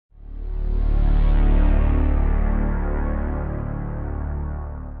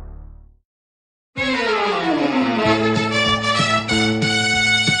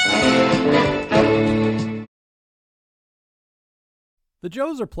The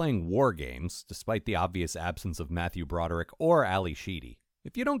Joes are playing war games, despite the obvious absence of Matthew Broderick or Ali Sheedy.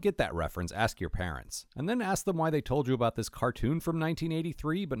 If you don't get that reference, ask your parents, and then ask them why they told you about this cartoon from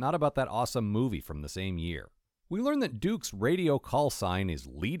 1983, but not about that awesome movie from the same year. We learn that Duke's radio call sign is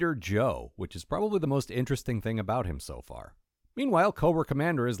Leader Joe, which is probably the most interesting thing about him so far. Meanwhile, Cobra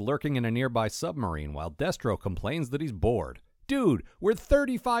Commander is lurking in a nearby submarine while Destro complains that he's bored. Dude, we're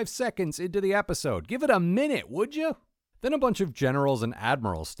 35 seconds into the episode. Give it a minute, would you? Then a bunch of generals and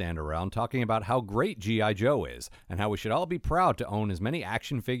admirals stand around talking about how great G.I. Joe is, and how we should all be proud to own as many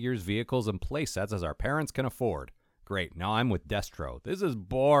action figures, vehicles, and playsets as our parents can afford. Great, now I'm with Destro. This is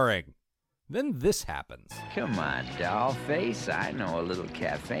boring. Then this happens. Come on, dollface. I know a little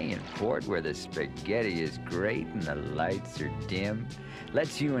cafe in port where the spaghetti is great and the lights are dim.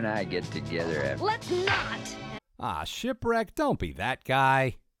 Let's you and I get together after... Let's not! Ah, Shipwreck, don't be that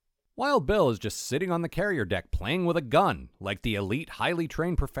guy. Wild Bill is just sitting on the carrier deck playing with a gun, like the elite, highly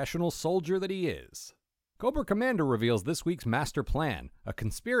trained professional soldier that he is. Cobra Commander reveals this week's master plan, a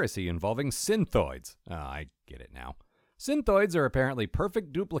conspiracy involving synthoids. I get it now. Synthoids are apparently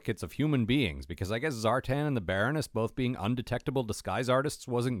perfect duplicates of human beings, because I guess Zartan and the Baroness both being undetectable disguise artists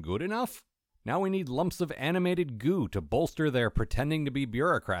wasn't good enough? Now we need lumps of animated goo to bolster their pretending to be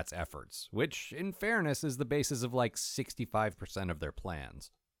bureaucrats efforts, which, in fairness, is the basis of like 65% of their plans.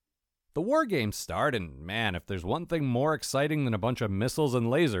 The war games start, and man, if there's one thing more exciting than a bunch of missiles and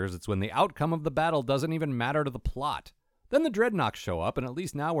lasers, it's when the outcome of the battle doesn't even matter to the plot. Then the Dreadnoks show up, and at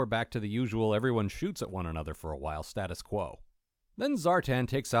least now we're back to the usual everyone shoots at one another for a while status quo. Then Zartan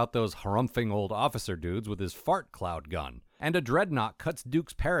takes out those harumphing old officer dudes with his fart cloud gun, and a Dreadnought cuts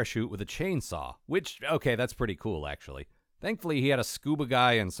Duke's parachute with a chainsaw, which, okay, that's pretty cool actually. Thankfully he had a scuba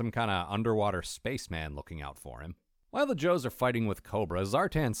guy and some kind of underwater spaceman looking out for him. While the Joes are fighting with Cobra,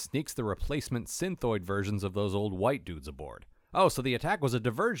 Zartan sneaks the replacement synthoid versions of those old white dudes aboard. Oh, so the attack was a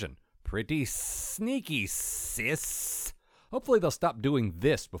diversion. Pretty sneaky, sis. Hopefully they'll stop doing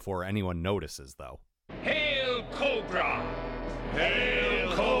this before anyone notices, though. Hail Cobra!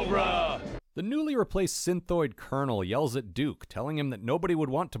 Hail Cobra! The newly replaced synthoid colonel yells at Duke, telling him that nobody would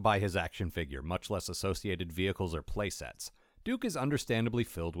want to buy his action figure, much less associated vehicles or playsets. Duke is understandably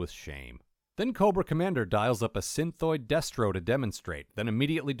filled with shame. Then Cobra Commander dials up a synthoid Destro to demonstrate, then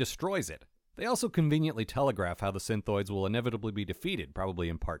immediately destroys it. They also conveniently telegraph how the synthoids will inevitably be defeated, probably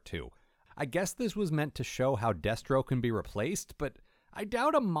in part 2. I guess this was meant to show how Destro can be replaced, but I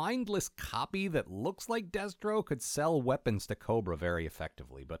doubt a mindless copy that looks like Destro could sell weapons to Cobra very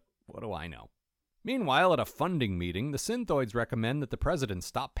effectively, but what do I know? Meanwhile, at a funding meeting, the synthoids recommend that the president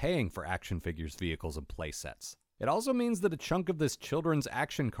stop paying for action figures, vehicles, and playsets. It also means that a chunk of this children's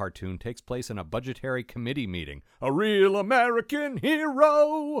action cartoon takes place in a budgetary committee meeting. A real American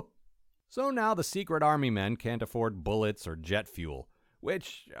hero! So now the secret army men can't afford bullets or jet fuel.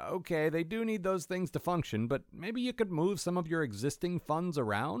 Which, okay, they do need those things to function, but maybe you could move some of your existing funds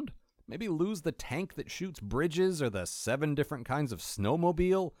around? Maybe lose the tank that shoots bridges or the 7 different kinds of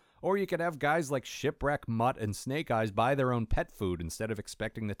snowmobile? Or you could have guys like Shipwreck, Mutt, and Snake Eyes buy their own pet food instead of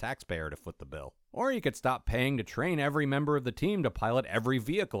expecting the taxpayer to foot the bill. Or you could stop paying to train every member of the team to pilot every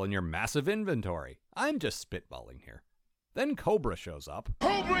vehicle in your massive inventory. I'm just spitballing here. Then Cobra shows up.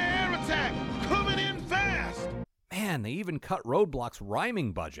 Cobra air attack! Coming in fast! Man, they even cut Roadblock's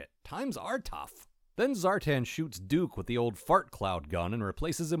rhyming budget. Times are tough. Then Zartan shoots Duke with the old fart cloud gun and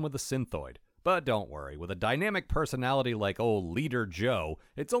replaces him with a synthoid. But don't worry, with a dynamic personality like old Leader Joe,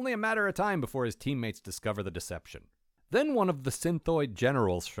 it's only a matter of time before his teammates discover the deception. Then one of the synthoid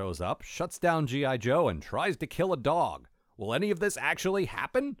generals shows up, shuts down G.I. Joe, and tries to kill a dog. Will any of this actually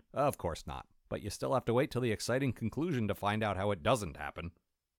happen? Of course not, but you still have to wait till the exciting conclusion to find out how it doesn't happen.